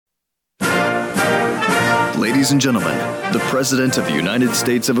Ladies and gentlemen, the President of the United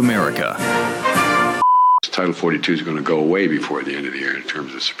States of America. Title 42 is going to go away before the end of the year in terms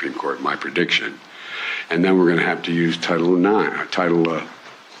of the Supreme Court, my prediction. And then we're going to have to use Title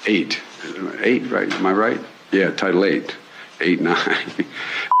 8. 8, right? Am I right? Yeah, Title 8. 8, 9.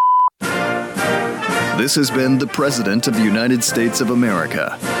 This has been the President of the United States of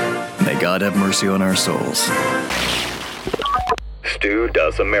America. May God have mercy on our souls. Stu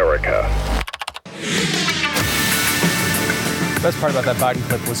Does America. The best part about that Biden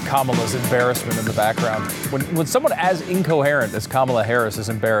clip was Kamala's embarrassment in the background. When someone as incoherent as Kamala Harris is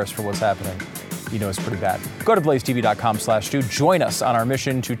embarrassed for what's happening, you know it's pretty bad. Go to blazetv.com/Stu. Join us on our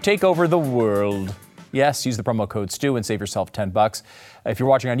mission to take over the world. Yes, use the promo code Stu and save yourself $10. If you're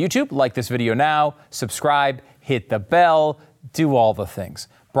watching on YouTube, like this video now, subscribe, hit the bell, do all the things.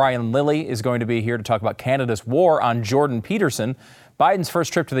 Brian Lilley is going to be here to talk about Canada's war on Jordan Peterson. Biden's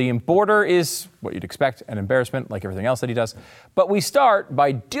first trip to the border is what you'd expect, an embarrassment like everything else that he does. But we start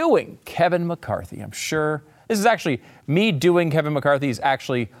by doing Kevin McCarthy. I'm sure this is actually me doing Kevin McCarthy is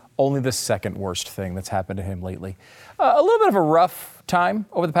actually only the second worst thing that's happened to him lately. A little bit of a rough time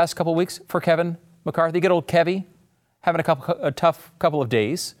over the past couple of weeks for Kevin McCarthy. Good old Kevy having a tough couple of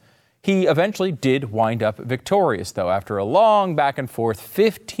days. He eventually did wind up victorious, though, after a long back and forth,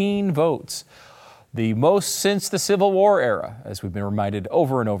 15 votes. The most since the Civil War era, as we've been reminded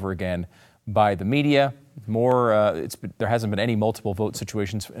over and over again by the media. There hasn't been any multiple vote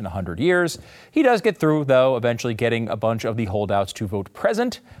situations in 100 years. He does get through, though, eventually getting a bunch of the holdouts to vote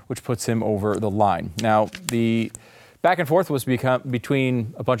present, which puts him over the line. Now, the back and forth was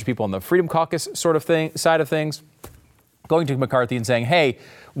between a bunch of people on the Freedom Caucus side of things, going to McCarthy and saying, hey,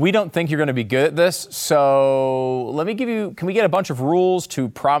 we don't think you're going to be good at this, so can we get a bunch of rules to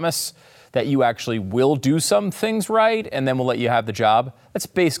promise that you actually will do some things right, and then we'll let you have the job? That's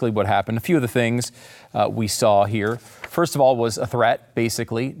basically what happened. A few of the things we saw here. First of all was a threat,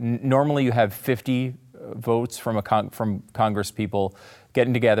 basically. Normally you have 50 votes from Congress people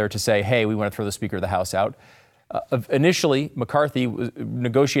getting together to say, hey, we want to throw the Speaker of the House out. Initially, McCarthy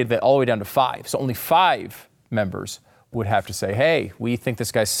negotiated that all the way down to 5. So only 5 members would have to say, hey, we think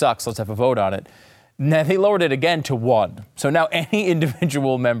this guy sucks, let's have a vote on it. Now they lowered it again to 1. So now any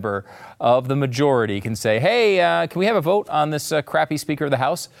individual member of the majority can say, hey, can we have a vote on this crappy Speaker of the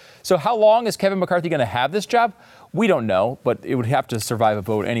House? So how long is Kevin McCarthy going to have this job? We don't know, but it would have to survive a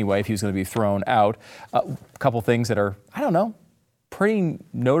vote anyway if he was going to be thrown out. A couple things that are, pretty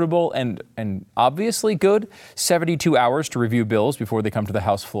notable and obviously good. 72 hours to review bills before they come to the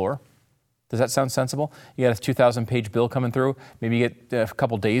House floor. Does that sound sensible? You got a 2,000-page bill coming through. Maybe you get a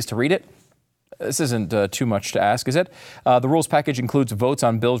couple days to read it. This isn't too much to ask, is it? The rules package includes votes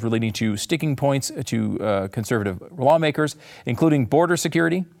on bills relating to sticking points to conservative lawmakers, including border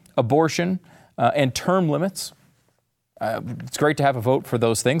security, abortion, and term limits. It's great to have a vote for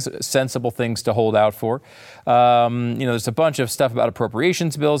those things, sensible things to hold out for. There's a bunch of stuff about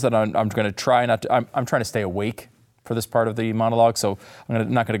appropriations bills that I'm going to try not to. I'm trying to stay awake for this part of the monologue, so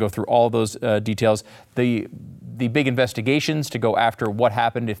I'm not going to go through all those details. The big investigations to go after what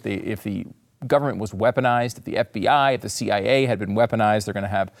happened if the government was weaponized, if the FBI, if the CIA had been weaponized, they're going to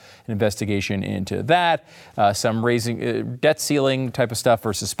have an investigation into that. Some raising debt ceiling type of stuff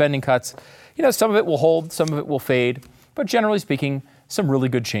or suspending cuts. Some of it will hold, some of it will fade. But generally speaking, some really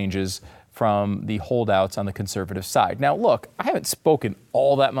good changes from the holdouts on the conservative side. Now, look, I haven't spoken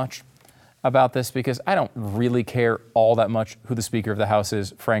all that much about this because I don't really care all that much who the Speaker of the House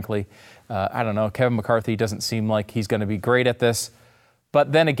is, frankly. I don't know. Kevin McCarthy doesn't seem like he's going to be great at this.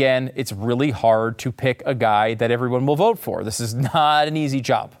 But then again, it's really hard to pick a guy that everyone will vote for. This is not an easy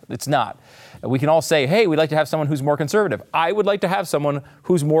job. It's not. We can all say, hey, we'd like to have someone who's more conservative. I would like to have someone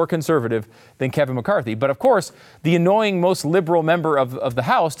who's more conservative than Kevin McCarthy. But of course, the annoying, most liberal member of the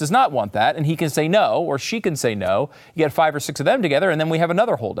House does not want that. And he can say no, or she can say no. You get 5 or 6 of them together, and then we have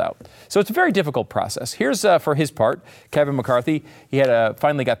another holdout. So it's a very difficult process. Here's, for his part, Kevin McCarthy. He had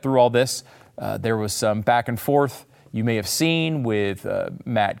finally got through all this. There was some back and forth you may have seen with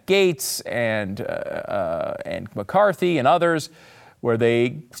Matt Gaetz and McCarthy and others, where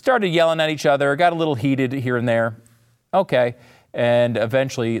they started yelling at each other, got a little heated here and there. Okay. And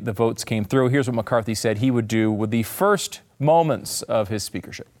eventually the votes came through. Here's what McCarthy said he would do with the first moments of his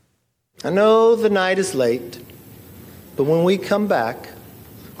speakership. I know the night is late, but when we come back,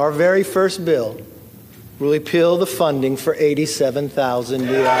 our very first bill will repeal the funding for 87,000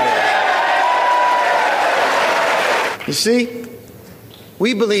 UIs. You see,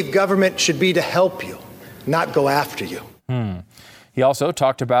 we believe government should be to help you, not go after you. He also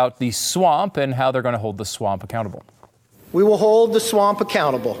talked about the swamp and how they're going to hold the swamp accountable. We will hold the swamp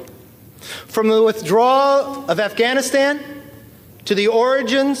accountable From the withdrawal of Afghanistan to the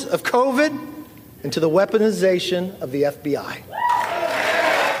origins of COVID and to the weaponization of the FBI.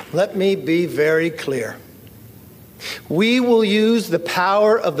 Let me be very clear. We will use the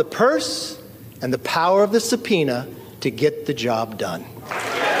power of the purse and the power of the subpoena to get the job done.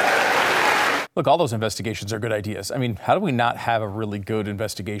 Look, all those investigations are good ideas. I mean, how do we not have a really good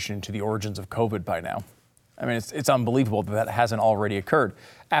investigation into the origins of COVID by now? I mean, it's unbelievable that hasn't already occurred.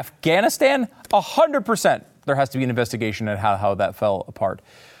 Afghanistan, 100%. There has to be an investigation on how that fell apart.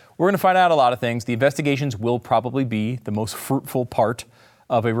 We're going to find out a lot of things. The investigations will probably be the most fruitful part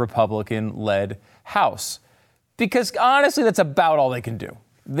of a Republican-led House. Because honestly, that's about all they can do.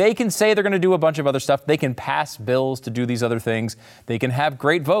 They can say they're going to do a bunch of other stuff. They can pass bills to do these other things. They can have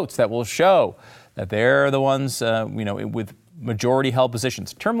great votes that will show that they're the ones, with majority-held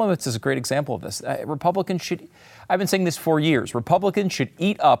positions. Term limits is a great example of this. Republicans should, I've been saying this for years, Republicans should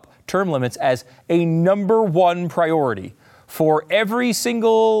eat up term limits as a number one priority. For every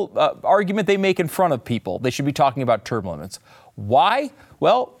single argument they make in front of people, they should be talking about term limits. Why?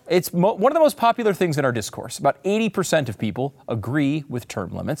 Well, it's one of the most popular things in our discourse. About 80% of people agree with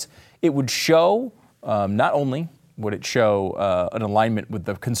term limits. It would show, not only would it show an alignment with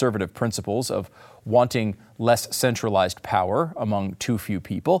the conservative principles of wanting less centralized power among too few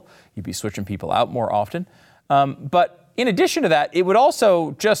people. You'd be switching people out more often. But in addition to that, it would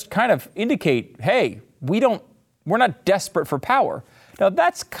also just kind of indicate, hey, we're not desperate for power. Now,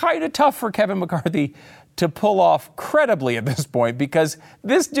 that's kind of tough for Kevin McCarthy to pull off credibly at this point, because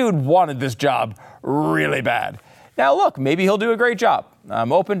this dude wanted this job really bad. Now, look, maybe he'll do a great job.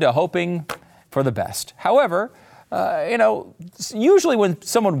 I'm open to hoping for the best. However, usually when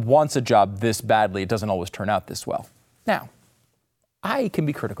someone wants a job this badly, it doesn't always turn out this well. Now, I can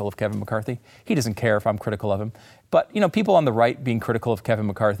be critical of Kevin McCarthy. He doesn't care if I'm critical of him. But, people on the right being critical of Kevin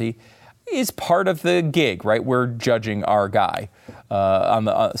McCarthy is part of the gig, right? We're judging our guy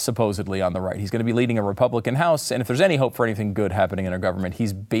supposedly on the right. He's going to be leading a Republican House, and if there's any hope for anything good happening in our government,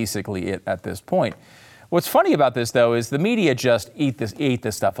 he's basically it at this point. What's funny about this, though, is the media just ate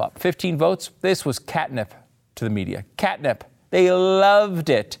this stuff up. 15 votes, this was catnip to the media. Catnip. They loved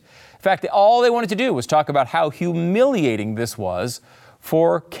it. In fact, all they wanted to do was talk about how humiliating this was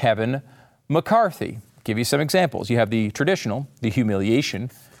for Kevin McCarthy. I'll give you some examples. You have the traditional, the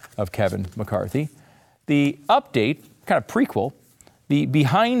humiliation of Kevin McCarthy. The update, kind of prequel, the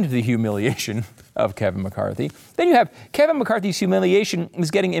behind the humiliation of Kevin McCarthy. Then you have Kevin McCarthy's humiliation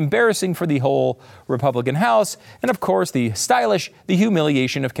is getting embarrassing for the whole Republican House. And of course, the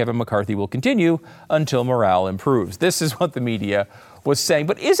humiliation of Kevin McCarthy will continue until morale improves. This is what the media was saying.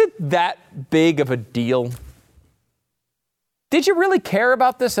 But is it that big of a deal? Did you really care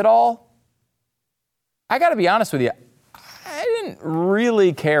about this at all? I got to be honest with you. I didn't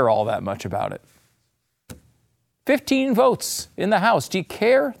really care all that much about it. 15 votes in the House. Do you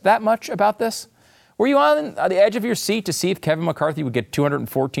care that much about this? Were you on the edge of your seat to see if Kevin McCarthy would get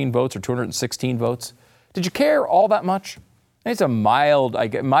 214 votes or 216 votes? Did you care all that much? It's a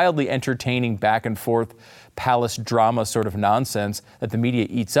mildly entertaining back and forth palace drama sort of nonsense that the media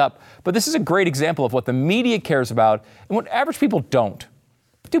eats up. But this is a great example of what the media cares about and what average people don't.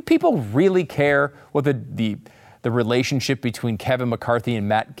 Do people really care what the relationship between Kevin McCarthy and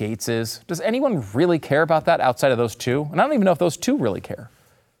Matt Gaetz is? Does anyone really care about that outside of those two? And I don't even know if those two really care.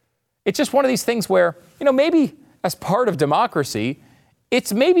 It's just one of these things where, maybe as part of democracy,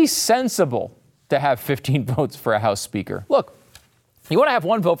 it's maybe sensible to have 15 votes for a House Speaker. Look, you want to have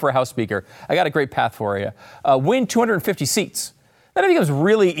one vote for a House Speaker, I got a great path for you. Win 250 seats. Then it becomes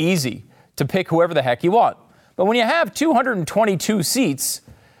really easy to pick whoever the heck you want. But when you have 222 seats,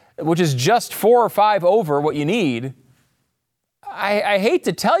 which is just 4 or 5 over what you need, I hate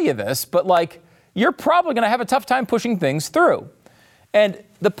to tell you this, but you're probably going to have a tough time pushing things through. And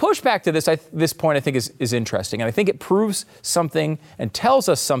the pushback to this point, I think, is interesting. And I think it proves something and tells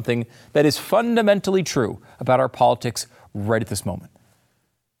us something that is fundamentally true about our politics right at this moment.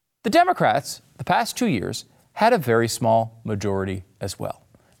 The Democrats, the past 2 years, had a very small majority as well.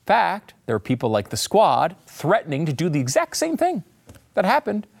 In fact, there are people like the Squad threatening to do the exact same thing that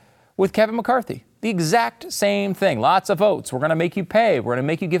happened with Kevin McCarthy. The exact same thing. Lots of votes. We're going to make you pay. We're going to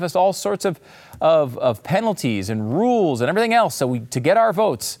make you give us all sorts of penalties and rules and everything else to get our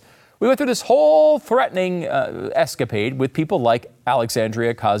votes. We went through this whole threatening escapade with people like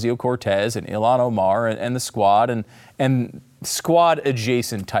Alexandria Ocasio-Cortez and Ilhan Omar and the Squad and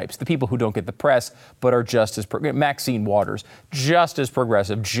Squad-adjacent types, the people who don't get the press but are just as Maxine Waters, just as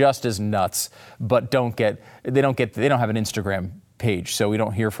progressive, just as nuts, but they don't have an Instagram page, so we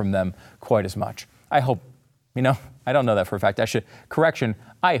don't hear from them quite as much. I hope, I don't know that for a fact. Correction,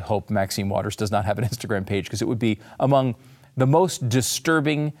 I hope Maxine Waters does not have an Instagram page, because it would be among the most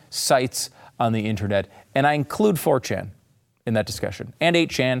disturbing sites on the internet. And I include 4chan in that discussion, and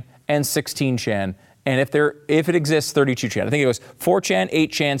 8chan, and 16chan, and if it exists, 32chan. I think it goes 4chan,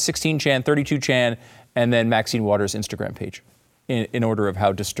 8chan, 16chan, 32chan, and then Maxine Waters' Instagram page in order of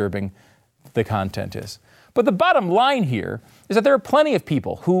how disturbing the content is. But the bottom line here is that there are plenty of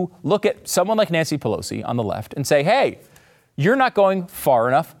people who look at someone like Nancy Pelosi on the left and say, hey, you're not going far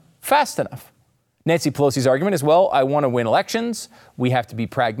enough, fast enough. Nancy Pelosi's argument is, well, I want to win elections. We have to be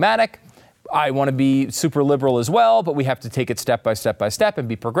pragmatic. I want to be super liberal as well, but we have to take it step by step by step and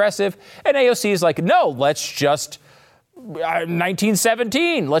be progressive. And AOC is like, no, let's just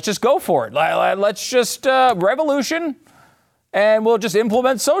 1917. Let's just go for it. Let's just revolution, and we'll just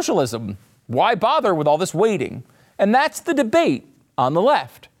implement socialism. Why bother with all this waiting? And that's the debate on the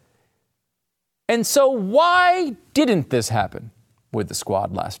left. And so why didn't this happen with the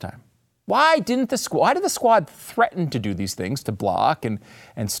squad last time? Why did the squad threaten to do these things, to block and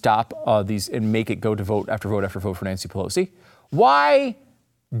stop these and make it go to vote after vote after vote for Nancy Pelosi? Why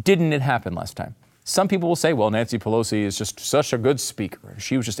didn't it happen last time? Some people will say, well, Nancy Pelosi is just such a good speaker.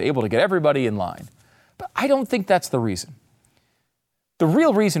 She was just able to get everybody in line. But I don't think that's the reason. The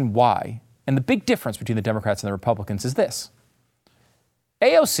real reason why, and the big difference between the Democrats and the Republicans, is this.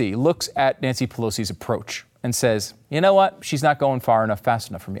 AOC looks at Nancy Pelosi's approach and says, you know what? She's not going far enough, fast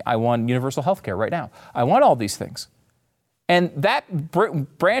enough for me. I want universal health care right now. I want all these things. And that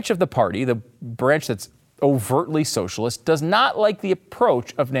branch of the party, the branch that's overtly socialist, does not like the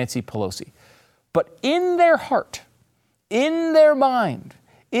approach of Nancy Pelosi. But in their heart, in their mind,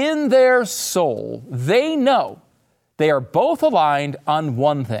 in their soul, they know they are both aligned on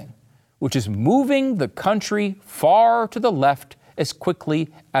one thing, which is moving the country far to the left as quickly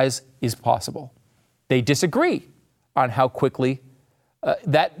as is possible. They disagree on how quickly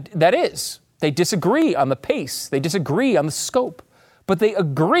that is. They disagree on the pace. They disagree on the scope. But they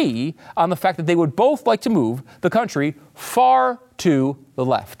agree on the fact that they would both like to move the country far to the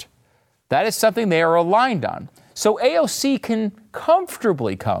left. That is something they are aligned on. So AOC can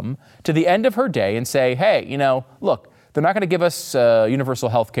comfortably come to the end of her day and say, hey, look, they're not going to give us universal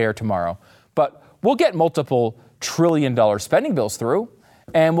health care tomorrow, but we'll get multiple trillion-dollar spending bills through,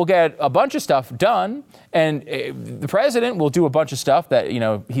 and we'll get a bunch of stuff done, and the president will do a bunch of stuff that,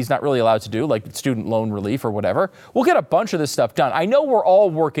 he's not really allowed to do, like student loan relief or whatever. We'll get a bunch of this stuff done. I know we're all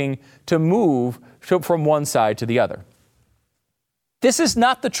working to move from one side to the other. This is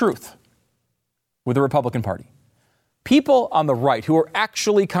not the truth with the Republican Party. People on the right who are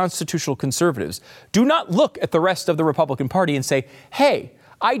actually constitutional conservatives do not look at the rest of the Republican Party and say, hey,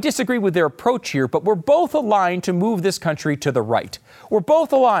 I disagree with their approach here, but we're both aligned to move this country to the right. We're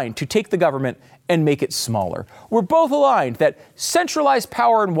both aligned to take the government and make it smaller. We're both aligned that centralized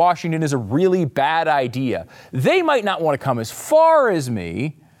power in Washington is a really bad idea. They might not want to come as far as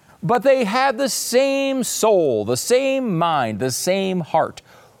me, but they have the same soul, the same mind, the same heart.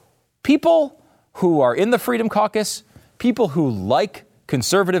 People who are in the Freedom Caucus, people who like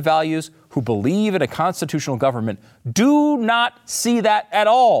conservative values, who believe in a constitutional government, do not see that at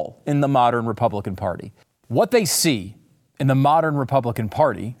all in the modern Republican Party. What they see in the modern Republican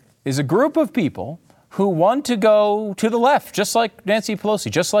Party is a group of people who want to go to the left, just like Nancy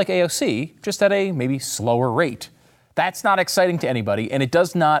Pelosi, just like AOC, just at a maybe slower rate. That's not exciting to anybody, and it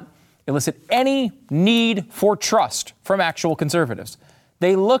does not elicit any need for trust from actual conservatives.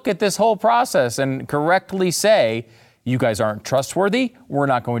 They look at this whole process and correctly say, you guys aren't trustworthy. We're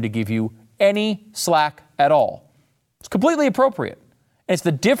not going to give you any slack at all. It's completely appropriate. And it's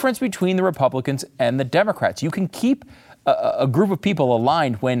the difference between the Republicans and the Democrats. You can keep a group of people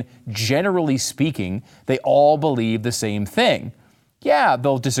aligned when, generally speaking, they all believe the same thing. Yeah,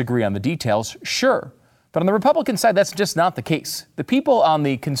 they'll disagree on the details, sure. But on the Republican side, that's just not the case. The people on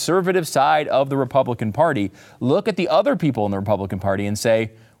the conservative side of the Republican Party look at the other people in the Republican Party and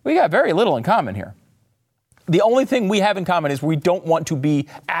say, we got very little in common here. The only thing we have in common is we don't want to be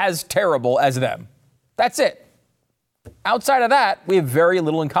as terrible as them. That's it. Outside of that, we have very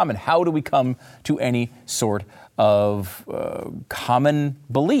little in common. How do we come to any sort of common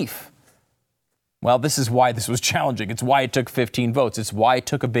belief? Well, this is why this was challenging. It's why it took 15 votes. It's why it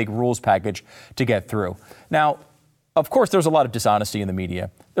took a big rules package to get through. Now, of course, there's a lot of dishonesty in the media.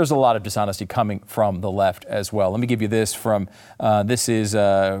 There's a lot of dishonesty coming from the left as well. Let me give you this from, this is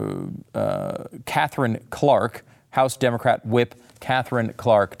Catherine Clark, House Democrat Whip Catherine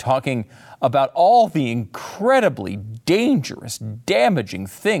Clark, talking about all the incredibly dangerous, damaging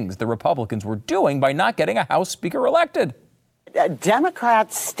things the Republicans were doing by not getting a House Speaker elected.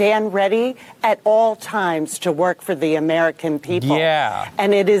 Democrats stand ready at all times to work for the American people. Yeah.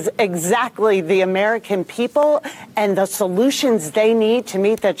 And it is exactly the American people and the solutions they need to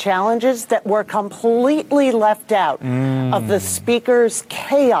meet the challenges that were completely left out of the Speaker's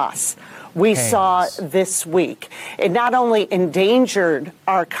chaos we saw this week. It not only endangered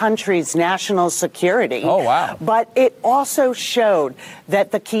our country's national security, but it also showed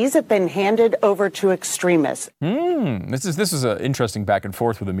that the keys have been handed over to extremists. This is an interesting back and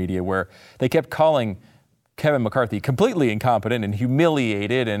forth with the media where they kept calling Kevin McCarthy completely incompetent and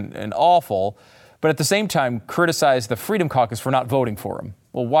humiliated and awful, but at the same time criticized the Freedom Caucus for not voting for him.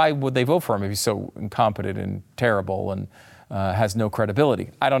 Well, why would they vote for him if he's so incompetent and terrible and has no credibility?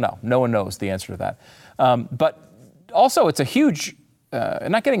 I don't know. No one knows the answer to that. But also, it's a huge,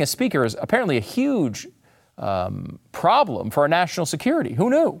 not getting a speaker is apparently a huge problem for our national security. Who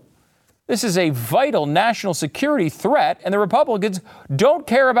knew? This is a vital national security threat, and the Republicans don't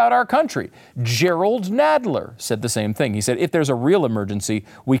care about our country. Gerald Nadler said the same thing. He said, if there's a real emergency,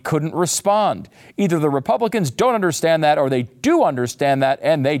 we couldn't respond. Either the Republicans don't understand that, or they do understand that,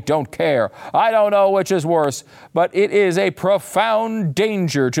 and they don't care. I don't know which is worse, but it is a profound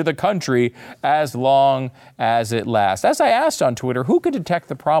danger to the country as long as it lasts. As I asked on Twitter, who could detect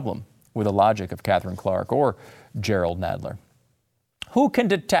the problem with the logic of Catherine Clark or Gerald Nadler? Who can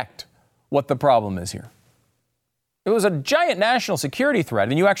detect what the problem is here? It was a giant national security threat,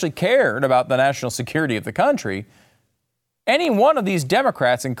 and you actually cared about the national security of the country. Any one of these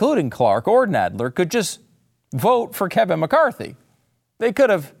Democrats, including Clark or Nadler, could just vote for Kevin McCarthy. They could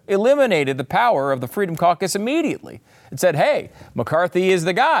have eliminated the power of the Freedom Caucus immediately and said, hey, McCarthy is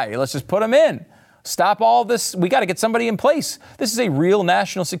the guy. Let's just put him in. Stop all this. We got to get somebody in place. This is a real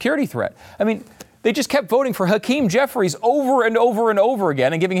national security threat. I mean, they just kept voting for Hakeem Jeffries over and over and over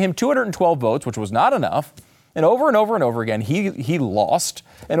again and giving him 212 votes, which was not enough. And over again, he lost.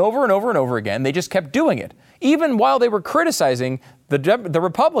 And over again, they just kept doing it. Even while they were criticizing the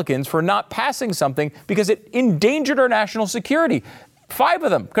Republicans for not passing something because it endangered our national security. 5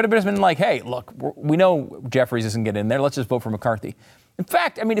 of them could have been like, hey, look, we know Jeffries isn't getting in there. Let's just vote for McCarthy. In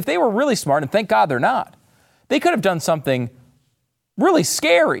fact, I mean, if they were really smart, and thank God they're not, they could have done something really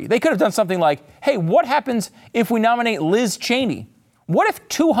scary. They could have done something like, hey, what happens if we nominate Liz Cheney? What if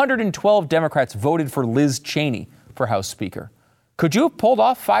 212 Democrats voted for Liz Cheney for House Speaker? Could you have pulled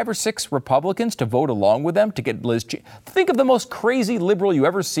off 5 or 6 Republicans to vote along with them to get Liz Cheney? Think of the most crazy liberal you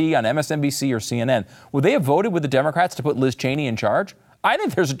ever see on MSNBC or CNN. Would they have voted with the Democrats to put Liz Cheney in charge? I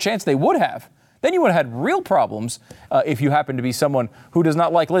think there's a chance they would have. Then you would have had real problems if you happen to be someone who does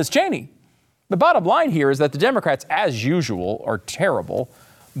not like Liz Cheney. The bottom line here is that the Democrats, as usual, are terrible,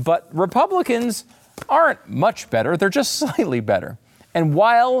 but Republicans aren't much better. They're just slightly better. And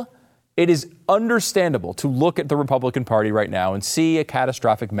while it is understandable to look at the Republican Party right now and see a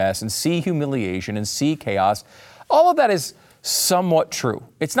catastrophic mess and see humiliation and see chaos, all of that is somewhat true.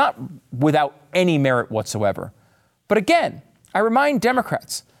 It's not without any merit whatsoever. But again, I remind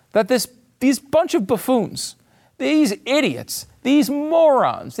Democrats that these bunch of buffoons, these idiots, these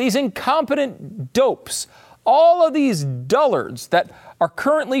morons, these incompetent dopes, all of these dullards that are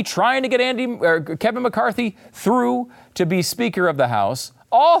currently trying to get Kevin McCarthy through to be Speaker of the House,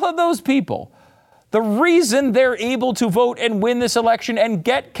 all of those people, the reason they're able to vote and win this election and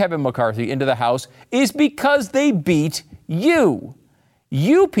get Kevin McCarthy into the House is because they beat you.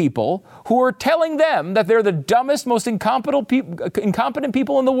 You people who are telling them that they're the dumbest, most incompetent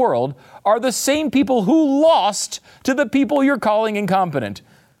people in the world are the same people who lost to the people you're calling incompetent.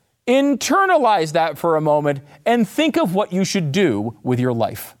 Internalize that for a moment and think of what you should do with your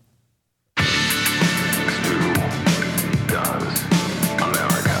life.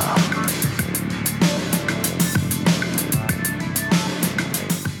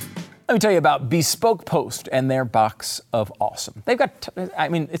 Let me tell you about Bespoke Post and their box of awesome. They've got,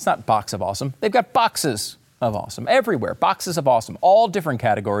 it's not box of awesome. They've got boxes of awesome everywhere. Boxes of awesome, all different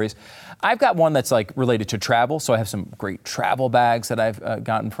categories. I've got one that's like related to travel. So I have some great travel bags that I've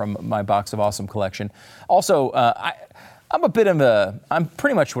gotten from my box of awesome collection. Also, I'm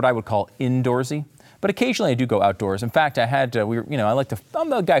pretty much what I would call indoorsy, but occasionally I do go outdoors. In fact, I'm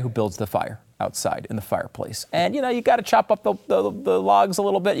the guy who builds the fire outside in the fireplace. And, you got to chop up the logs a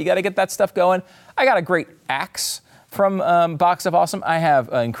little bit. You got to get that stuff going. I got a great axe from Box of Awesome. I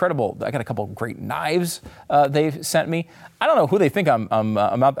got a couple of great knives they've sent me. I don't know who they think I'm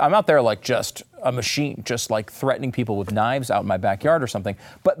out there like just a machine, just like threatening people with knives out in my backyard or something.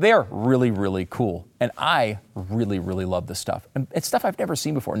 But they're really, really cool. And I really, really love this stuff. And it's stuff I've never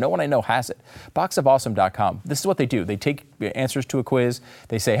seen before. No one I know has it. Boxofawesome.com. This is what they do. They take answers to a quiz.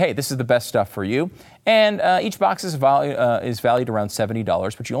 They say, hey, this is the best stuff for you. And each box is valued around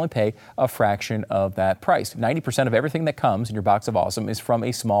 $70, but you only pay a fraction of that price. 90% of everything that comes in your box of awesome is from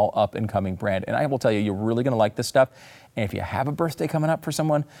a small up-and-coming brand. And I will tell you, you're really going to like this stuff. And if you have a birthday coming up for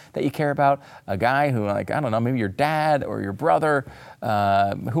someone that you care about, a guy who, like, I don't know, maybe your dad or your brother,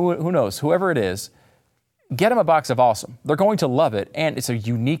 who knows, whoever it is, get them a box of awesome. They're going to love it, and it's a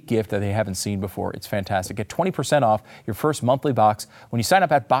unique gift that they haven't seen before. It's fantastic. Get 20% off your first monthly box when you sign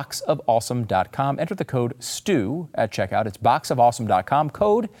up at boxofawesome.com. Enter the code STU at checkout. It's boxofawesome.com.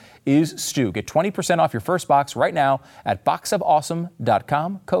 Code is STU. Get 20% off your first box right now at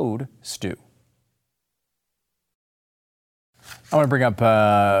boxofawesome.com. Code STU. I want to bring up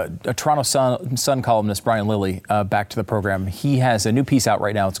a Toronto Sun columnist, Brian Lilley, back to the program. He has a new piece out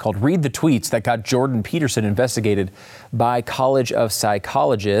right now. It's called Read the Tweets That Got Jordan Peterson Investigated by College of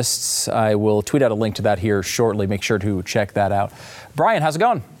Psychologists. I will tweet out a link to that here shortly. Make sure to check that out. Brian, how's it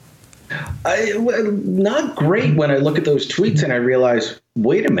going? Not great when I look at those tweets and I realize,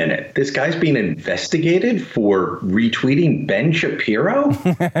 wait a minute, this guy's being investigated for retweeting Ben Shapiro?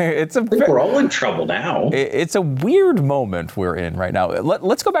 I think we're all in trouble now. It's a weird moment we're in right now.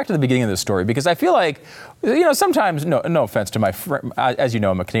 Let's go back to the beginning of this story, because I feel like, sometimes, no offense to my friend, as you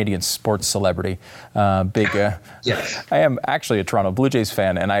know, I'm a Canadian sports celebrity, Yes. I am actually a Toronto Blue Jays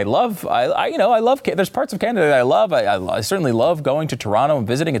fan, and I love, there's parts of Canada that I love. I certainly love going to Toronto and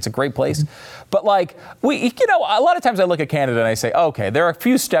visiting. It's a great place. But like, a lot of times I look at Canada and I say, okay, there are a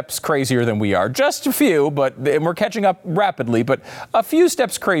few steps crazier than we are. Just a few, and we're catching up rapidly, but a few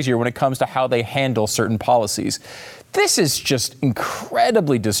steps crazier when it comes to how they handle certain policies. This is just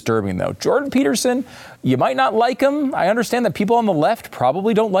incredibly disturbing, though. Jordan Peterson, you might not like him. I understand that people on the left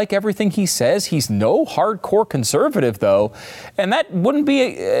probably don't like everything he says. He's no hardcore conservative, though, and that wouldn't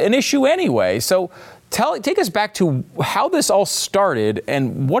be an issue anyway. So take us back to how this all started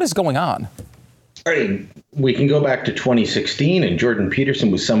and what is going on. All right, we can go back to 2016, and Jordan Peterson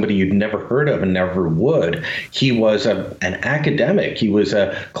was somebody you'd never heard of and never would. He was an academic. He was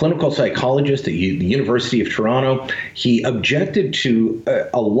a clinical psychologist at the University of Toronto. He objected to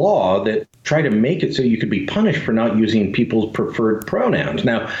a law that tried to make it so you could be punished for not using people's preferred pronouns.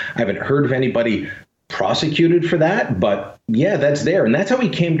 Now, I haven't heard of anybody prosecuted for that, but yeah, that's there. And that's how he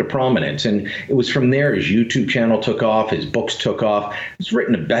came to prominence. And it was from there his YouTube channel took off, his books took off. He's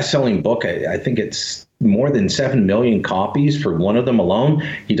written a best-selling book. I think it's more than 7 million copies for one of them alone.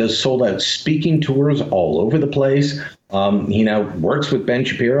 He does sold-out speaking tours all over the place. He now works with Ben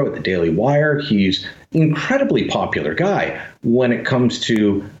Shapiro at the Daily Wire. He's an incredibly popular guy when it comes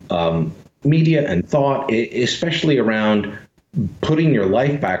to media and thought, especially around putting your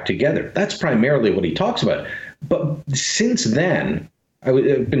life back together. That's primarily what he talks about. But since then,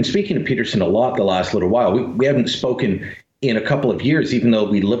 I've been speaking to Peterson a lot the last little while. We haven't spoken in a couple of years, even though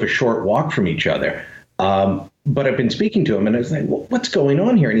we live a short walk from each other. But I've been speaking to him, and I was like, well, what's going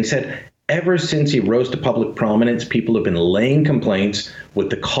on here? And he said, ever since he rose to public prominence, people have been laying complaints with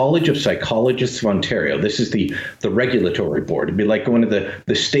the College of Psychologists of Ontario. This is the regulatory board. It'd be like going to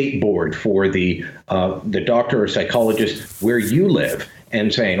the state board for the doctor or psychologist where you live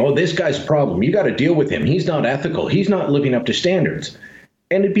and saying, oh, this guy's a problem. You got to deal with him. He's not ethical. He's not living up to standards.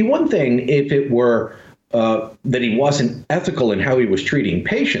 And it'd be one thing if it were that he wasn't ethical in how he was treating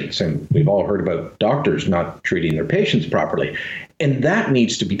patients. And we've all heard about doctors not treating their patients properly. And that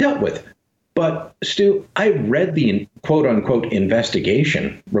needs to be dealt with. But, Stu, I read the quote-unquote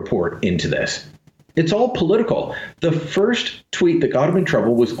investigation report into this. It's all political. The first tweet that got him in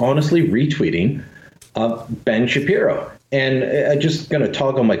trouble was honestly retweeting Ben Shapiro. And I'm just going to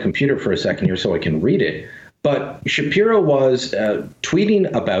toggle my computer for a second here so I can read it. But Shapiro was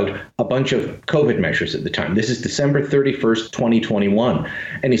tweeting about a bunch of COVID measures at the time. This is December 31st, 2021.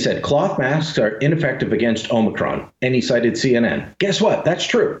 And he said, cloth masks are ineffective against Omicron. And he cited CNN. Guess what? That's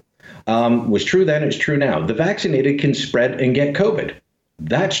true. Was true then, it's true now. The vaccinated can spread and get COVID.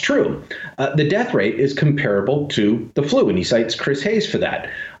 That's true. The death rate is comparable to the flu, and he cites Chris Hayes for that.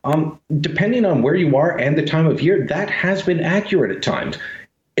 Depending on where you are and the time of year, that has been accurate at times.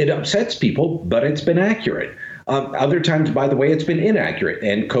 It upsets people, but it's been accurate. Other times, by the way, it's been inaccurate,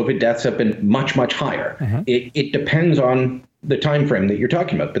 and COVID deaths have been much, much higher. Mm-hmm. It depends on the time frame that you're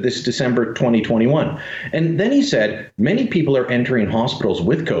talking about, but this is December 2021. And then he said, many people are entering hospitals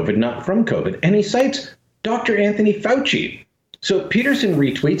with COVID, not from COVID. And he cites Dr. Anthony Fauci. So Peterson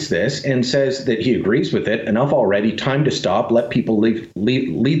retweets this and says that he agrees with it. Enough already, time to stop, let people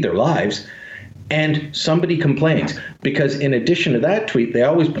lead their lives. and somebody complains. Because in addition to that tweet, they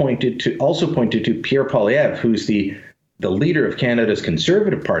also pointed to Pierre Poilievre, who's the leader of Canada's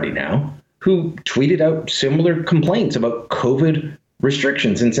Conservative Party now, who tweeted out similar complaints about COVID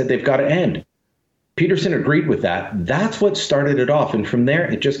restrictions and said they've got to end. Peterson agreed with that. That's what started it off. And from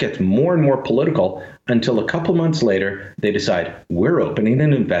there, it just gets more and more political until a couple months later, they decide we're opening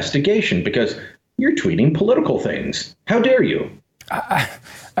an investigation because you're tweeting political things. How dare you?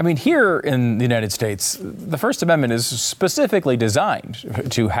 I mean, here in the United States, the First Amendment is specifically designed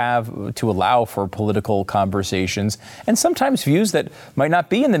to allow for political conversations and sometimes views that might not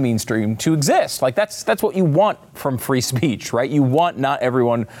be in the mainstream to exist. Like that's what you want from free speech, right? You want not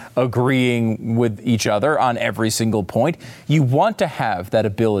everyone agreeing with each other on every single point. You want to have that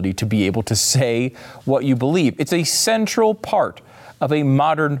ability to be able to say what you believe. It's a central part of a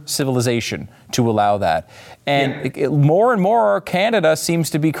modern civilization to allow that. And more and more Canada seems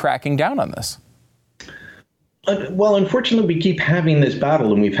to be cracking down on this. Well, unfortunately, we keep having this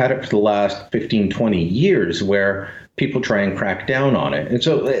battle, and we've had it for the last 15, 20 years where people try and crack down on it. And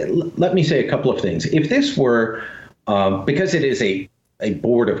so let me say a couple of things. If this were, because it is a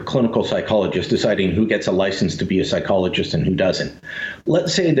board of clinical psychologists deciding who gets a license to be a psychologist and who doesn't.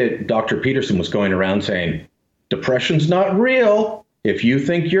 Let's say that Dr. Peterson was going around saying, depression's not real. If you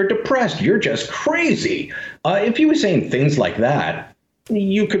think you're depressed, you're just crazy. If he was saying things like that,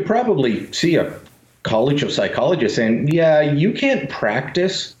 you could probably see a college of psychologists saying, yeah, you can't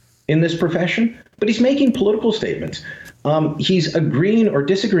practice in this profession. But he's making political statements. He's agreeing or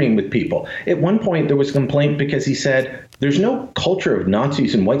disagreeing with people. At one point, there was a complaint because he said there's no culture of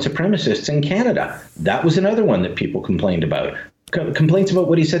Nazis and white supremacists in Canada. That was another one that people complained about. Complaints about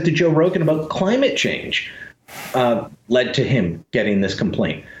what he said to Joe Rogan about climate change led to him getting this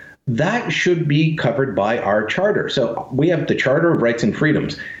complaint. That should be covered by our charter. So we have the Charter of Rights and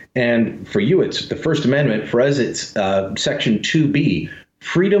Freedoms. And for you, it's the First Amendment. For us, it's Section 2B,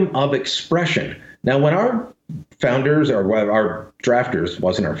 freedom of expression. Now, when our founders, or our drafters,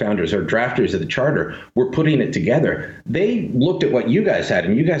 wasn't our founders, our drafters of the charter, were putting it together, they looked at what you guys had,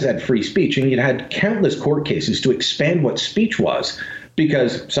 and you guys had free speech, and you had countless court cases to expand what speech was.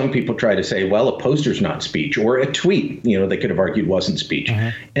 Because some people try to say, well, a poster's not speech, or a tweet, they could have argued wasn't speech.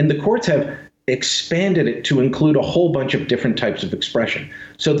 Mm-hmm. And the courts have expanded it to include a whole bunch of different types of expression.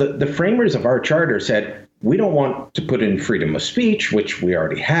 So the framers of our charter said, we don't want to put in freedom of speech, which we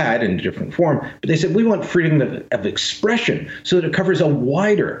already had in a different form, but they said we want freedom of expression so that it covers a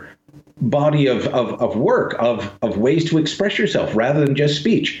wider body of work, of ways to express yourself rather than just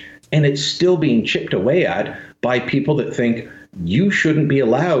speech. And it's still being chipped away at by people that think you shouldn't be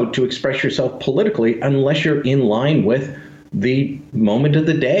allowed to express yourself politically unless you're in line with the moment of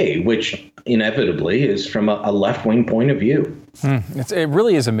the day, which inevitably is from a left-wing point of view. It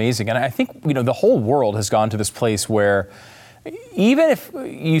really is amazing. And I think, the whole world has gone to this place where even if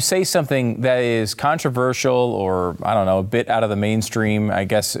you say something that is controversial or, I don't know, a bit out of the mainstream, I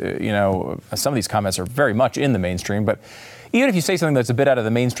guess, some of these comments are very much in the mainstream, but even if you say something that's a bit out of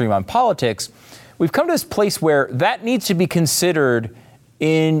the mainstream on politics, we've come to this place where that needs to be considered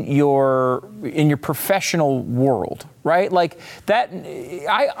in your professional world, right? Like that,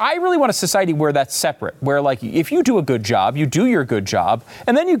 I really want a society where that's separate, where like if you do a good job, you do your good job,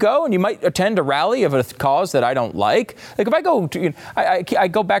 and then you go and you might attend a rally of a cause that I don't like. Like if I go to, I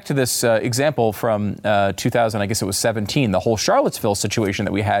go back to this example from 2000, I guess it was 17, the whole Charlottesville situation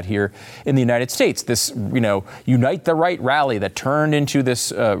that we had here in the United States. This, Unite the Right rally that turned into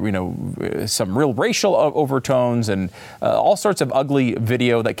this, some real racial overtones and all sorts of ugly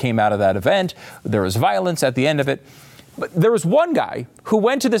video that came out of that event. There was violence at the end of it. But there was one guy who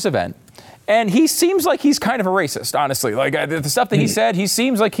went to this event, and he seems like he's kind of a racist, honestly. Like the stuff that he said, he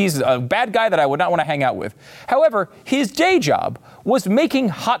seems like he's a bad guy that I would not want to hang out with. However, his day job was making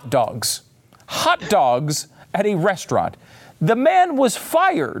hot dogs at a restaurant. The man was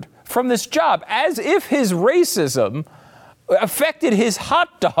fired from this job as if his racism affected his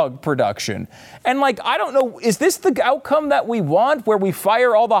hot dog production. And I don't know, is this the outcome that we want, where we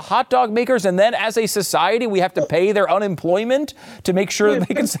fire all the hot dog makers and then as a society we have to pay their unemployment to make sure that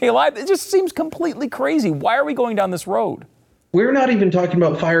they can stay alive? It just seems completely crazy. Why are we going down this road? We're not even talking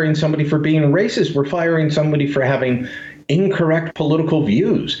about firing somebody for being racist. We're firing somebody for having incorrect political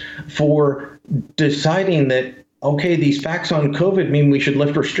views, for deciding that okay, these facts on COVID mean we should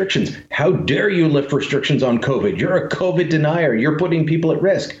lift restrictions. How dare you lift restrictions on COVID? You're a COVID denier. You're putting people at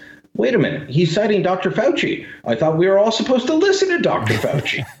risk. Wait a minute. He's citing Dr. Fauci. I thought we were all supposed to listen to Dr.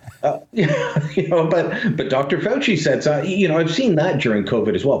 Fauci. But Dr. Fauci said, I've seen that during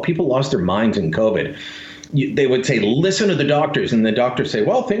COVID as well. People lost their minds in COVID. they would say, listen to the doctors. And the doctors say,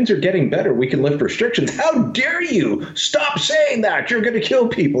 well, things are getting better. We can lift restrictions. How dare you? Stop saying that. You're going to kill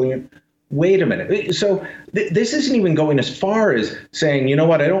people. Wait a minute. So this isn't even going as far as saying, you know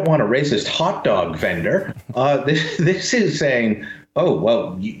what, I don't want a racist hot dog vendor. This is saying, oh,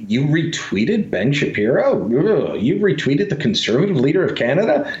 well, you retweeted Ben Shapiro? You retweeted the conservative leader of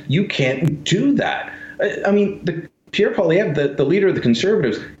Canada? You can't do that. I mean, Pierre Poilievre, the leader of the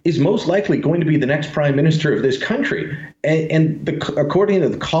Conservatives, is most likely going to be the next prime minister of this country. And according to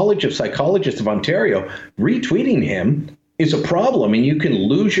the College of Psychologists of Ontario, retweeting him is a problem, and you can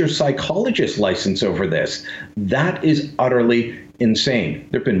lose your psychologist license over this. That is utterly insane.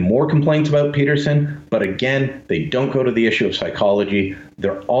 There have been more complaints about Peterson, but again, they don't go to the issue of psychology.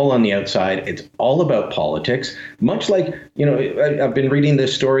 They're all on the outside. It's all about politics. Much like, I've been reading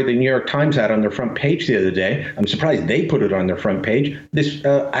this story the New York Times had on their front page the other day. I'm surprised they put it on their front page. This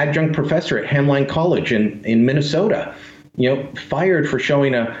adjunct professor at Hamline College in Minnesota, fired for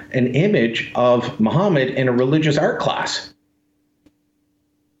showing an image of Muhammad in a religious art class.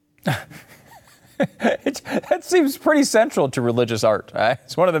 That seems pretty central to religious art. Right?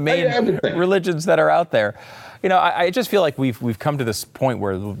 It's one of the main religions that are out there. I just feel like we've come to this point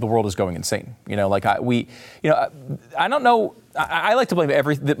where the world is going insane. I don't know. I like to blame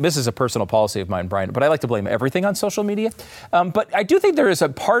this is a personal policy of mine, Brian, but I like to blame everything on social media. But I do think there is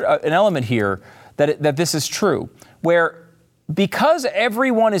an element here that this is true, where because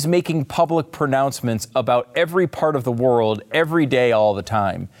everyone is making public pronouncements about every part of the world every day, all the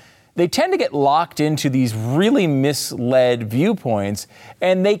time, they tend to get locked into these really misled viewpoints,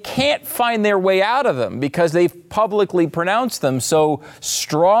 and they can't find their way out of them because they've publicly pronounced them so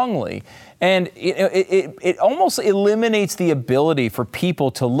strongly. And it almost eliminates the ability for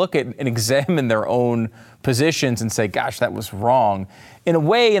people to look at and examine their own positions and say, gosh, that was wrong. In a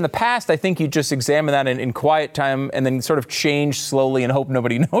way, in the past, I think you just examine that in quiet time and then sort of change slowly and hope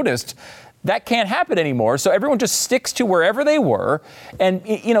nobody noticed. That can't happen anymore. So everyone just sticks to wherever they were. And,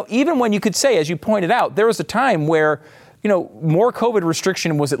 even when you could say, as you pointed out, there was a time where, more COVID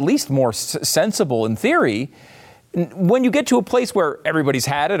restriction was at least more sensible in theory. When you get to a place where everybody's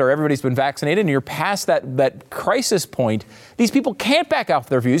had it or everybody's been vaccinated and you're past that crisis point, these people can't back off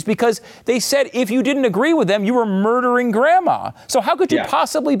their views because they said if you didn't agree with them, you were murdering grandma. So how could you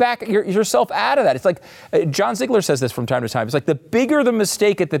possibly back yourself out of that? It's like John Ziegler says this from time to time. It's like the bigger the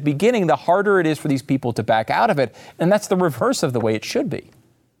mistake at the beginning, the harder it is for these people to back out of it. And that's the reverse of the way it should be.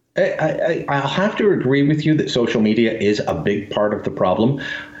 I'll have to agree with you that social media is a big part of the problem.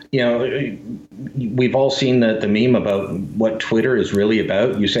 We've all seen the meme about what Twitter is really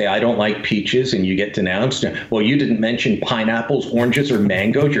about. You say, I don't like peaches, and you get denounced. Well, you didn't mention pineapples, oranges, or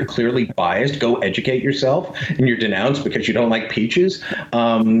mangoes. You're clearly biased. Go educate yourself. And you're denounced because you don't like peaches.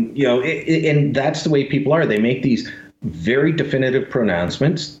 And that's the way people are. They make these very definitive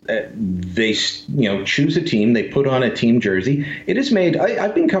pronouncements. They, choose a team. They put on a team jersey. It has made,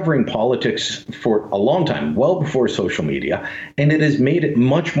 I've been covering politics for a long time, well before social media, and it has made it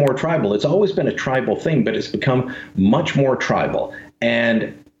much more tribal. It's always been a tribal thing, but it's become much more tribal.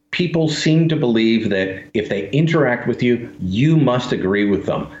 And people seem to believe that if they interact with you, you must agree with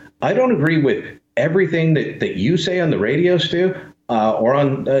them. I don't agree with everything that you say on the radio, Stu. Or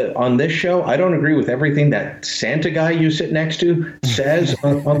on this show. I don't agree with everything that Santa guy you sit next to says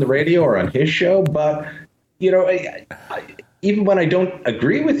on the radio or on his show. But, even when I don't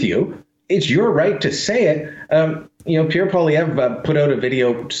agree with you, it's your right to say it. Pierre Poilievre put out a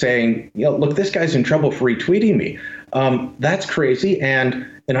video saying, look, this guy's in trouble for retweeting me. That's crazy. And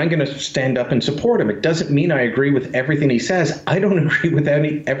I'm going to stand up and support him. It doesn't mean I agree with everything he says. I don't agree with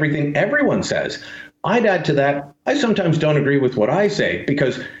everything everyone says. I'd add to that, I sometimes don't agree with what I say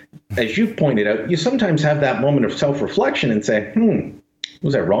because, as you pointed out, you sometimes have that moment of self-reflection and say,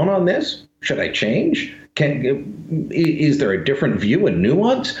 was I wrong on this? Should I change? Is there a different view and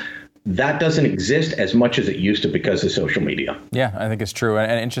nuance? That doesn't exist as much as it used to because of social media. Yeah, I think it's true.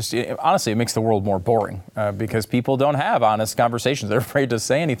 And honestly, it makes the world more boring because people don't have honest conversations. They're afraid to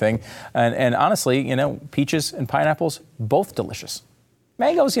say anything. And honestly, peaches and pineapples, both delicious.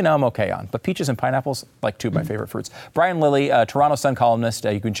 Mangoes, I'm okay on, but peaches and pineapples, like two of my favorite fruits. Brian Lilley, Toronto Sun columnist,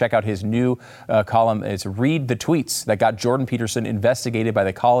 you can check out his new column. It's Read the Tweets That Got Jordan Peterson Investigated by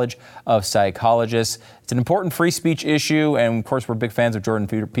the College of Psychologists. It's an important free speech issue, and of course, we're big fans of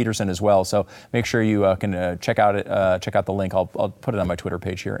Jordan Peterson as well. So make sure you can check out the link. I'll put it on my Twitter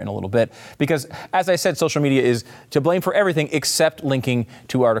page here in a little bit, because as I said, social media is to blame for everything except linking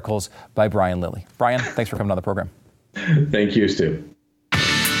to articles by Brian Lilley. Brian, thanks for coming on the program. Thank you, Stu.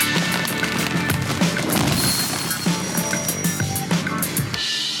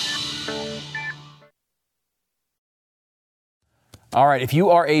 All right, if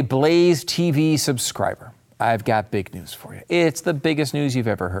you are a Blaze TV subscriber, I've got big news for you. It's the biggest news you've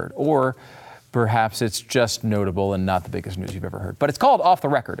ever heard, or perhaps it's just notable and not the biggest news you've ever heard. But it's called Off the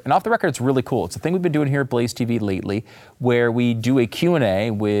Record, and Off the Record is really cool. It's a thing we've been doing here at Blaze TV lately, where we do a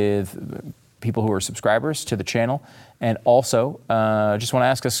Q&A with people who are subscribers to the channel, and also just want to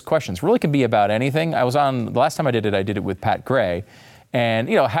ask us questions. Really can be about anything. The last time I did it with Pat Gray, and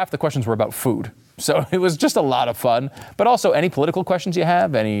half the questions were about food. So it was just a lot of fun, but also any political questions you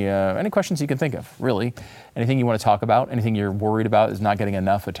have, any questions you can think of, really. Anything you want to talk about, anything you're worried about is not getting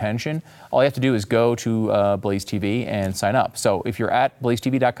enough attention, all you have to do is go to Blaze TV and sign up. So if you're at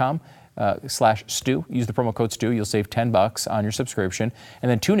blazetv.com/Stu, use the promo code Stu, you'll save $10 on your subscription.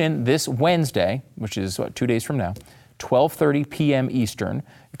 And then tune in this Wednesday, which is 2 days from now, 12:30 p.m. Eastern,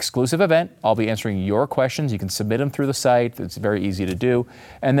 exclusive event. I'll be answering your questions. You can submit them through the site. It's very easy to do.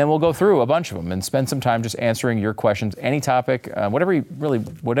 And then we'll go through a bunch of them and spend some time just answering your questions, any topic, whatever you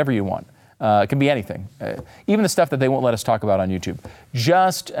want. It can be anything, even the stuff that they won't let us talk about on YouTube.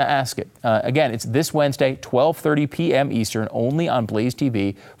 Just ask it. Again, it's this Wednesday, 12:30 p.m. Eastern, only on Blaze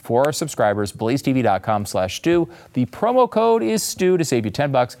TV for our subscribers, blazetv.com/Stu. The promo code is Stu to save you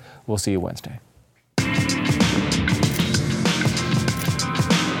 $10. We'll see you Wednesday.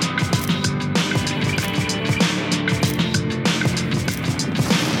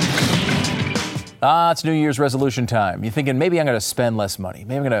 It's New Year's resolution time. You're thinking, maybe I'm going to spend less money.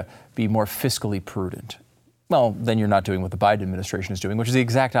 Maybe I'm going to be more fiscally prudent. Well, then you're not doing what the Biden administration is doing, which is the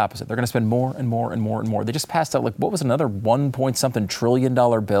exact opposite. They're going to spend more and more and more and more. They just passed out, what was another $1-point-something trillion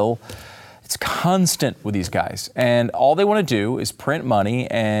bill? It's constant with these guys. And all they want to do is print money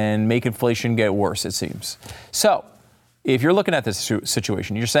and make inflation get worse, it seems. So if you're looking at this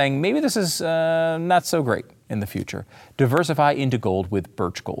situation, you're saying maybe this is not so great in the future. Diversify into gold with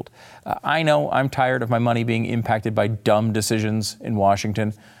Birch Gold. I know I'm tired of my money being impacted by dumb decisions in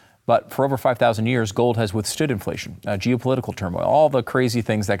Washington, but for over 5,000 years, gold has withstood inflation, geopolitical turmoil, all the crazy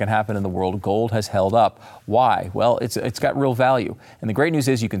things that can happen in the world. Gold has held up. Why? Well, it's got real value. And the great news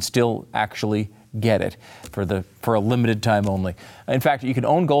is you can still actually get it for a limited time only. In fact, you can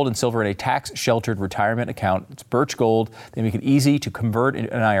own gold and silver in a tax-sheltered retirement account. It's Birch Gold. They make it easy to convert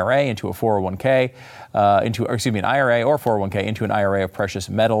an IRA into a 401k, an IRA or 401k into an IRA of precious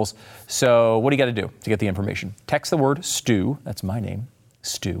metals. So what do you got to do to get the information? Text the word Stu, that's my name,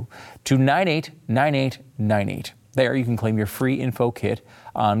 Stu, to 989898. There, you can claim your free info kit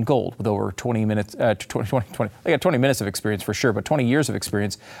on gold with over 20 minutes, they got 20 minutes of experience for sure, but 20 years of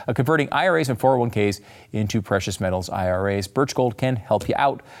experience of converting IRAs and 401ks into precious metals IRAs. Birch Gold can help you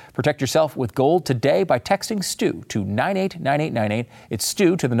out. Protect yourself with gold today by texting Stu to 989898. It's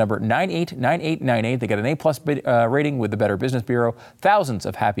Stu to the number 989898. They got an A+ rating with the Better Business Bureau, thousands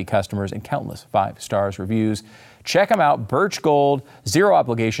of happy customers, and countless 5-star reviews. Check them out, Birch Gold. Zero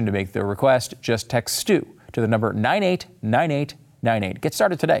obligation to make the request. Just text Stu to the number 989898. Get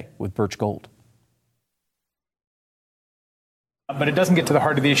started today with Birch Gold. But it doesn't get to the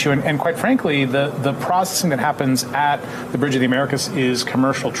heart of the issue. And quite frankly, the processing that happens at the Bridge of the Americas is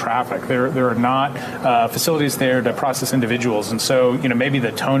commercial traffic. There are not facilities there to process individuals. And so, maybe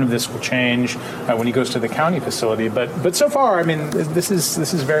the tone of this will change when he goes to the county facility. But so far, I mean, this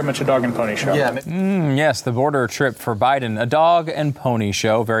is very much a dog and pony show. Yeah. Yes, the border trip for Biden, a dog and pony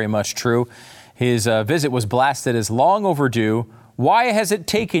show, very much true. His visit was blasted as long overdue. Why has it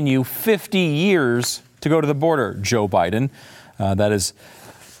taken you 50 years to go to the border, Joe Biden? That is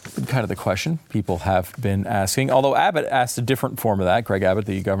kind of the question people have been asking. Although Abbott asked a different form of that. Greg Abbott,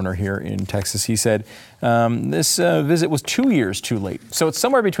 the governor here in Texas, he said this visit was 2 years too late. So it's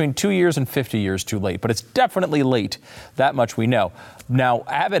somewhere between 2 years and 50 years too late. But it's definitely late. That much we know. Now,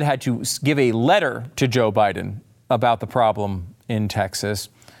 Abbott had to give a letter to Joe Biden about the problem in Texas,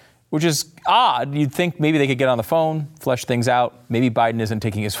 which is odd. You'd think maybe they could get on the phone, flesh things out. Maybe Biden isn't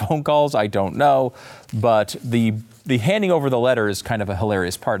taking his phone calls. I don't know. But the handing over the letter is kind of a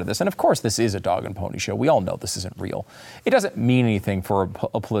hilarious part of this. And of course, this is a dog and pony show. We all know this isn't real. It doesn't mean anything for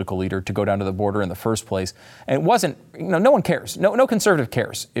a political leader to go down to the border in the first place. And it wasn't, no one cares. No conservative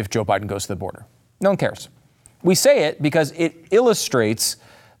cares if Joe Biden goes to the border. No one cares. We say it because it illustrates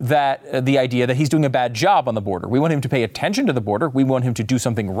that the idea that he's doing a bad job on the border. We want him to pay attention to the border. We want him to do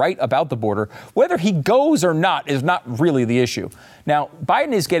something right about the border. Whether he goes or not is not really the issue. Now,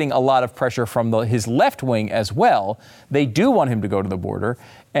 Biden is getting a lot of pressure from his left wing as well. They do want him to go to the border,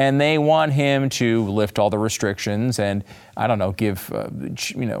 and they want him to lift all the restrictions and, give,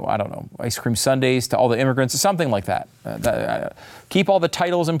 ice cream sundaes to all the immigrants, something like that. Keep all the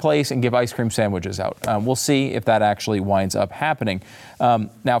titles in place and give ice cream sandwiches out. We'll see if that actually winds up happening.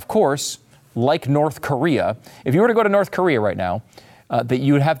 Now, of course, like North Korea. If you were to go to North Korea right now, that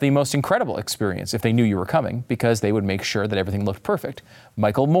you would have the most incredible experience if they knew you were coming, because they would make sure that everything looked perfect.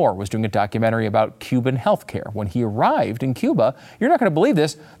 Michael Moore was doing a documentary about Cuban healthcare. When he arrived in Cuba, you're not going to believe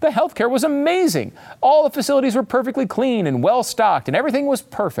this, the healthcare was amazing. All the facilities were perfectly clean and well stocked, and everything was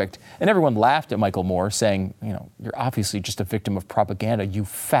perfect. And everyone laughed at Michael Moore, saying, you're obviously just a victim of propaganda, you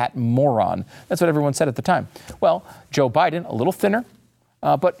fat moron. That's what everyone said at the time. Well, Joe Biden, a little thinner,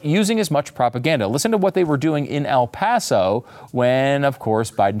 but using as much propaganda. Listen to what they were doing in El Paso when, of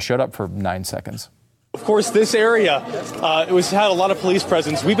course, Biden showed up for 9 seconds. Of course, this area had a lot of police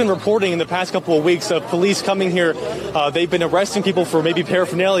presence. We've been reporting in the past couple of weeks of police coming here. They've been arresting people for maybe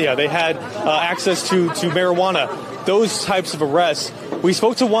paraphernalia. They had access to marijuana, those types of arrests. We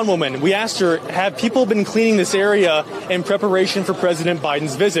spoke to one woman. We asked her, have people been cleaning this area in preparation for President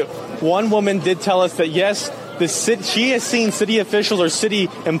Biden's visit? One woman did tell us that, yes, she has seen city officials or city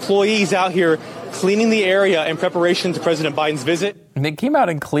employees out here cleaning the area in preparation to President Biden's visit. And they came out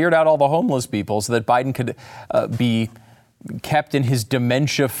and cleared out all the homeless people so that Biden could be kept in his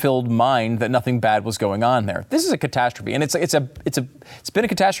dementia-filled mind that nothing bad was going on there. This is a catastrophe, and it's been a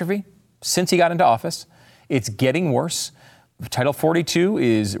catastrophe since he got into office. It's getting worse. Title 42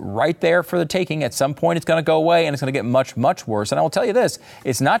 is right there for the taking. At some point, it's going to go away, and it's going to get much, much worse. And I will tell you this,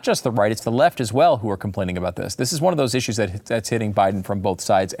 it's not just the right, it's the left as well who are complaining about this. This is one of those issues that's hitting Biden from both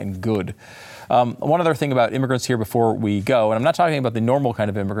sides, and good. One other thing about immigrants here before we go, and I'm not talking about the normal kind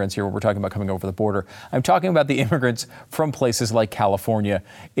of immigrants here where we're talking about coming over the border. I'm talking about the immigrants from places like California.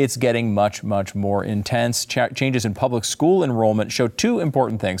 It's getting much, much more intense. Changes in public school enrollment show two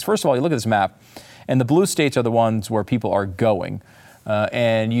important things. First of all, you look at this map, and the blue states are the ones where people are going.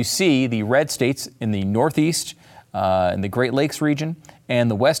 And you see the red states in the Northeast, in the Great Lakes region,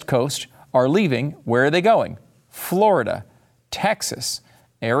 and the West Coast are leaving. Where are they going? Florida, Texas,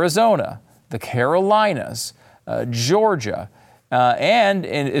 Arizona, the Carolinas, Georgia, and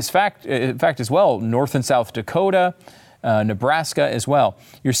in fact as well, North and South Dakota, Nebraska as well.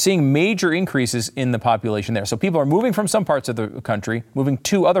 You're seeing major increases in the population there. So people are moving from some parts of the country, moving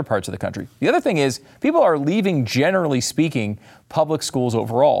to other parts of the country. The other thing is people are leaving, generally speaking, public schools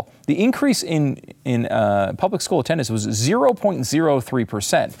overall. The increase in public school attendance was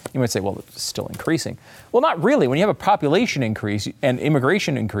 0.03%. You might say, well, it's still increasing. Well, not really. When you have a population increase and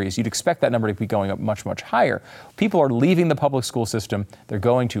immigration increase, you'd expect that number to be going up much, much higher. People are leaving the public school system. They're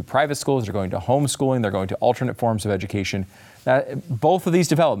going to private schools. They're going to homeschooling. They're going to alternate forms of education. Both of these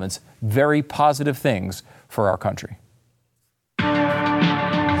developments, very positive things for our country.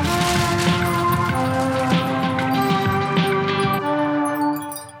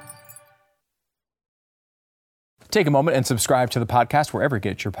 Take a moment and subscribe to the podcast wherever you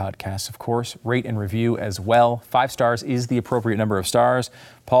get your podcasts, of course. Rate and review as well. 5 stars is the appropriate number of stars.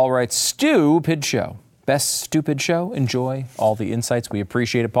 Paul writes, stupid show. Best stupid show. Enjoy all the insights. We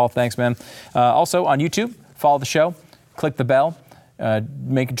appreciate it, Paul. Thanks, man. Also on YouTube, follow the show. Click the bell.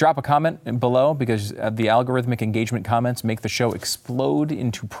 Drop a comment below because the algorithmic engagement comments make the show explode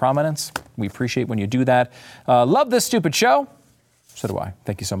into prominence. We appreciate when you do that. Love this stupid show. So do I.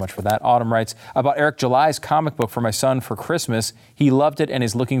 Thank you so much for that. Autumn writes, about Eric July's comic book for my son for Christmas. He loved it and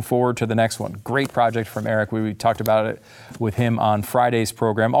is looking forward to the next one. Great project from Eric. We talked about it with him on Friday's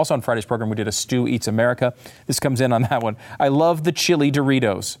program. Also on Friday's program, we did a Stu Eats America. This comes in on that one. I love the chili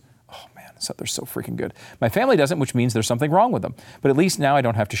Doritos. Oh, man, they're so freaking good. My family doesn't, which means there's something wrong with them. But at least now I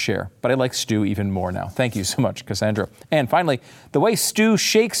don't have to share. But I like Stu even more now. Thank you so much, Cassandra. And finally, the way Stu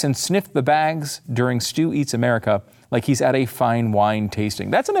shakes and sniffed the bags during Stu Eats America like he's at a fine wine tasting.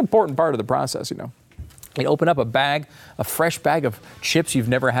 That's an important part of the process, you know. You open up a fresh bag of chips you've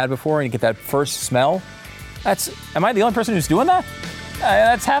never had before, and you get that first smell. Am I the only person who's doing that?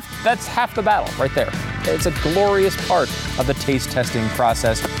 That's half the battle right there. It's a glorious part of the taste testing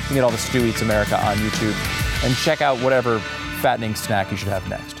process. You can get all the Stu Eats America on YouTube and check out whatever fattening snack you should have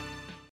next.